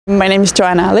My name is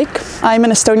Johanna Allik. I'm an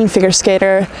Estonian figure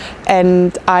skater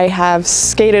and I have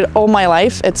skated all my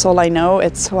life. It's all I know,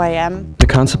 it's who I am. The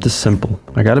concept is simple.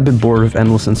 I got a bit bored of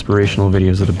endless inspirational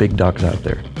videos of the big dogs out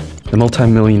there. The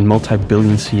multi-million,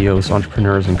 multi-billion CEOs,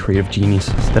 entrepreneurs, and creative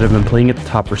geniuses that have been playing at the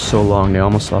top for so long they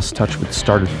almost lost touch with the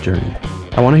start of the journey.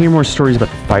 I want to hear more stories about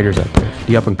the fighters out there,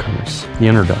 the up-and-comers, the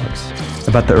underdogs,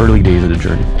 about the early days of the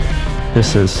journey.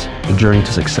 This is The Journey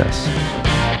to Success.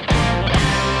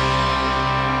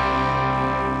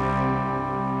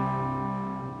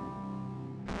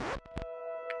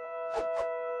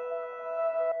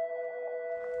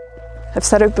 I've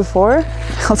said it before,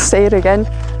 I'll say it again.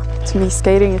 To me,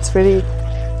 skating,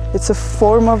 it's a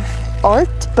form of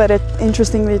art, but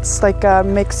interestingly, it's like a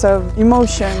mix of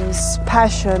emotions,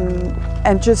 passion,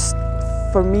 and just,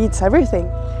 for me, it's everything.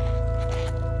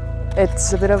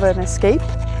 It's a bit of an escape,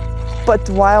 but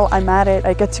while I'm at it,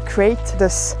 I get to create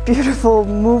this beautiful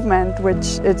movement,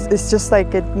 which it's just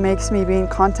like it makes me be in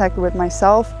contact with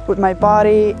myself, with my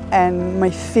body, and my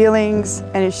feelings,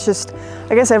 and it's just,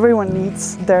 I guess everyone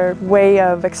needs their way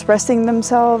of expressing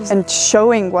themselves and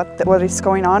showing what is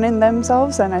going on in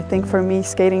themselves, and I think for me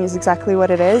skating is exactly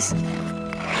what it is.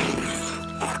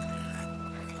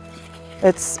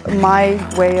 It's my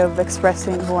way of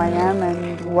expressing who I am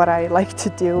and what I like to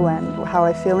do and how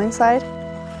I feel inside.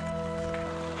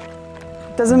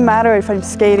 It doesn't matter if I'm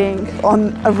skating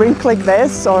on a rink like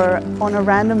this or on a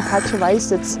random patch of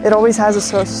ice, it always has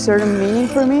a certain meaning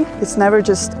for me. It's never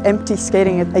just empty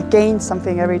skating. I gain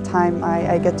something every time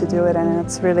I get to do it, and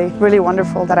it's really, really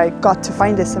wonderful that I got to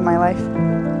find this in my life.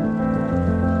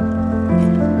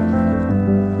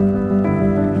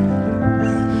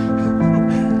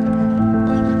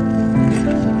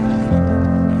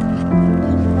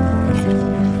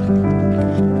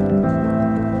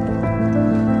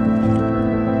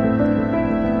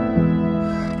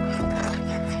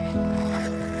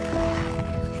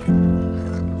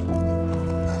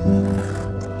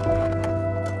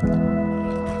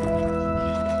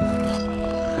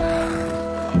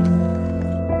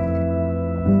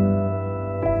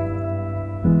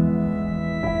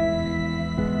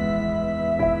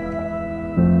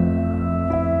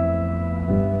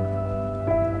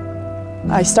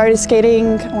 I started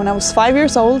skating when I was 5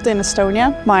 years old in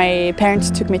Estonia. My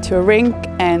parents took me to a rink,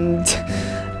 and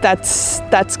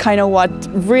that's kind of what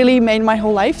really made my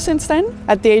whole life since then.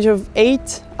 At the age of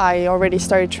 8, I already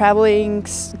started traveling,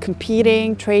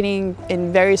 competing, training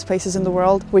in various places in the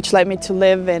world, which led me to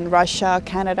live in Russia,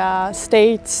 Canada,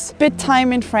 States, bit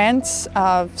time in France.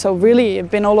 So really,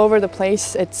 I've been all over the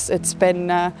place. It's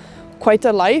been quite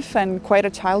a life and quite a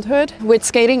childhood. With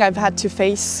skating, I've had to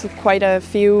face quite a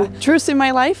few truths in my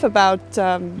life about,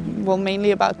 well, mainly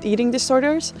about eating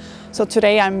disorders. So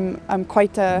today I'm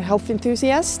quite a health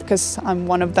enthusiast because I'm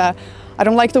one of the, I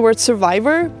don't like the word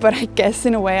survivor, but I guess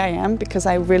in a way I am, because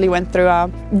I really went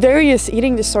through various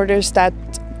eating disorders that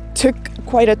took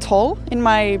quite a toll in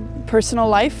my personal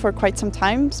life for quite some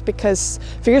time, because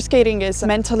figure skating is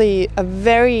mentally a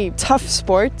very tough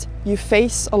sport. You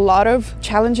face a lot of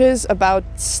challenges about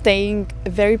staying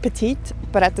very petite,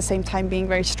 but at the same time being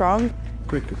very strong.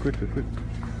 Quick.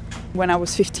 When I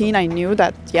was 15, I knew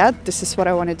that, yeah, this is what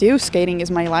I want to do. Skating is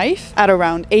my life. At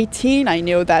around 18, I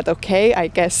knew that, okay, I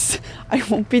guess I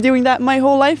won't be doing that my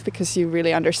whole life, because you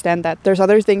really understand that there's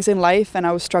other things in life, and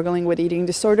I was struggling with eating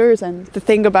disorders, and the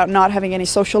thing about not having any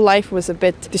social life was a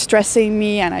bit distressing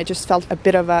me, and I just felt a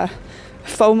bit of a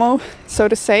FOMO, so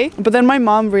to say. But then my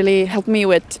mom really helped me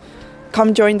with,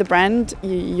 come join the brand,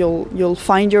 you'll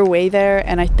find your way there,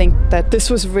 and I think that this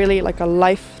was really like a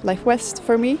life vest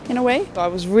for me in a way. So I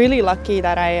was really lucky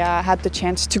that I had the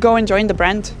chance to go and join the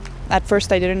brand. At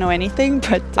first I didn't know anything,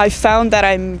 but I found that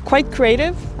I'm quite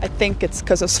creative. I think it's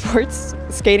because of sports.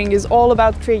 Skating is all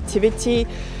about creativity,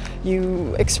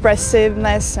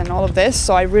 expressiveness and all of this,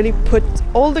 so I really put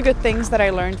all the good things that I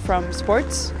learned from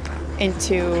sports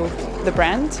into the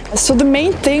brand. So the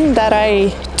main thing that I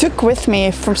took with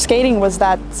me from skating was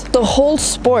that the whole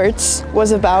sports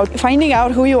was about finding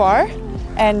out who you are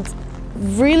and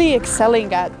really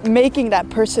excelling at making that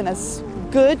person as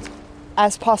good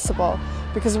as possible,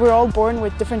 because we're all born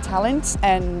with different talents,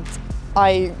 and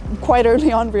I quite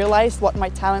early on realized what my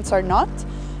talents are not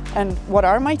and what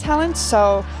are my talents.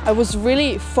 So I was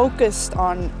really focused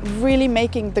on really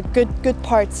making the good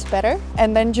parts better,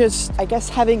 and then just, I guess,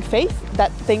 having faith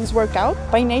that things work out.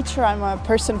 By nature, I'm a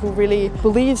person who really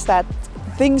believes that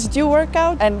things do work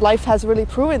out, and life has really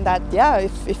proven that, yeah,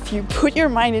 if you put your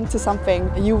mind into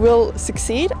something, you will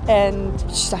succeed, and you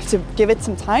just have to give it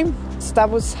some time. So that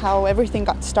was how everything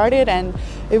got started, and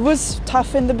it was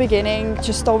tough in the beginning.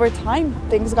 Just over time,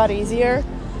 things got easier.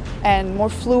 and more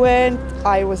fluent.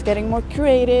 I was getting more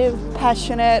creative,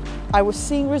 passionate. I was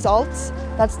seeing results.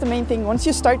 That's the main thing. Once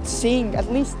you start seeing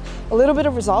at least a little bit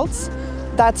of results,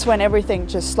 that's when everything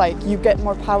just like you get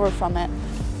more power from it.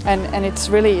 And it's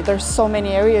really, there's so many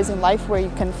areas in life where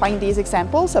you can find these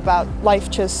examples about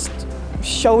life just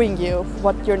showing you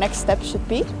what your next step should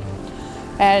be.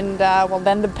 And well,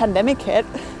 then the pandemic hit.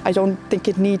 I don't think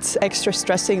it needs extra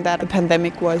stressing that the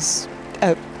pandemic was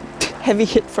a heavy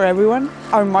hit for everyone.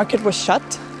 Our market was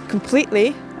shut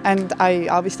completely, and I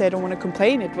don't want to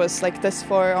complain. It was like this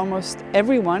for almost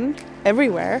everyone,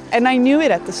 everywhere. And I knew it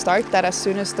at the start that as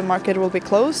soon as the market will be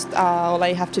closed, all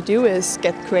I have to do is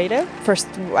get creative. First,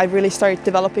 I really started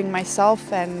developing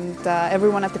myself, and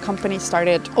everyone at the company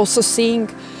started also seeing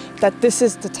that this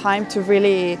is the time to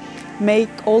really make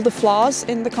all the flaws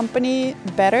in the company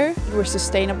better. We're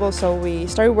sustainable, so we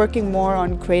started working more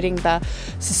on creating the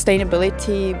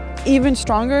sustainability even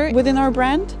stronger within our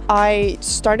brand. I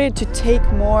started to take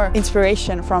more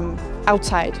inspiration from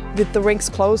outside. With the rinks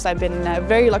closed, I've been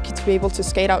very lucky to be able to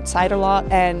skate outside a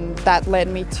lot, and that led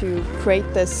me to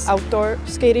create this outdoor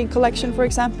skating collection, for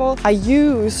example. I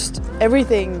used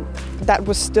everything that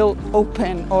was still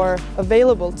open or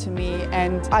available to me,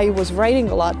 and I was writing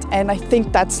a lot. And I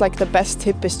think that's like the best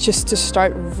tip, is just to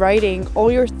start writing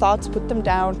all your thoughts, put them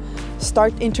down,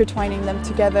 start intertwining them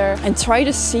together, and try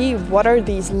to see what are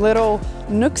these little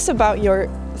nooks about your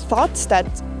thoughts that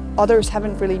others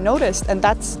haven't really noticed, and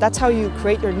that's how you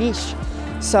create your niche.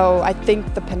 So I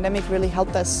think the pandemic really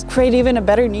helped us create even a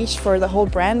better niche for the whole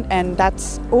brand, and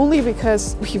that's only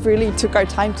because we really took our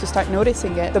time to start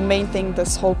noticing it. The main thing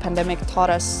this whole pandemic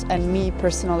taught us, and me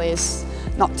personally, is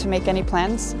not to make any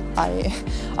plans.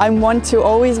 I'm one to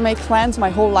always make plans.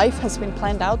 My whole life has been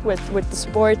planned out with the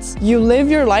sports. You live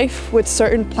your life with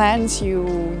certain plans.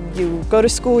 You go to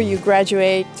school, you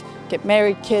graduate, get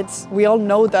married, kids. We all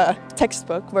know the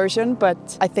textbook version,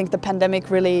 but I think the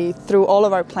pandemic really threw all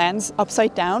of our plans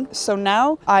upside down. So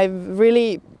now I've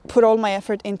really put all my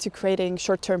effort into creating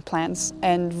short-term plans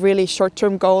and really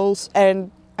short-term goals,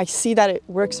 and I see that it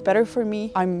works better for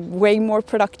me. I'm way more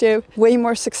productive, way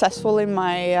more successful in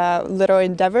my little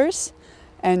endeavors,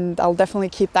 and I'll definitely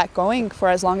keep that going for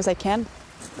as long as I can.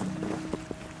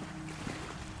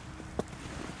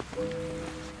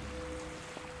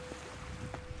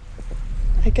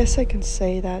 I guess I can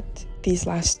say that these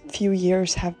last few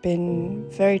years have been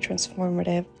very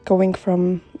transformative, going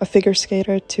from a figure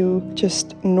skater to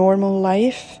just normal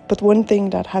life. But one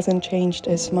thing that hasn't changed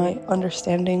is my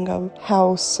understanding of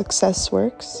how success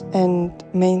works. And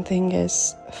main thing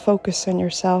is focus on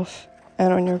yourself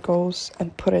and on your goals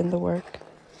and put in the work.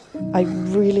 I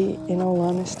really, in all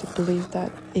honesty, believe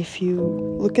that if you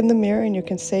look in the mirror and you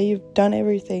can say you've done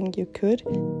everything you could,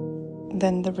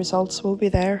 then the results will be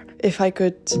there. If I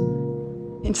could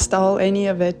install any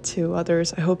of it to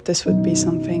others, I hope this would be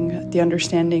something, the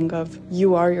understanding of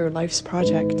you are your life's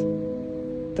project.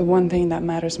 The one thing that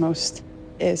matters most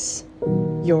is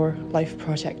your life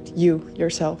project, you,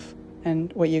 yourself,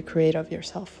 and what you create of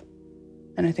yourself.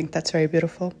 And I think that's very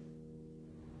beautiful.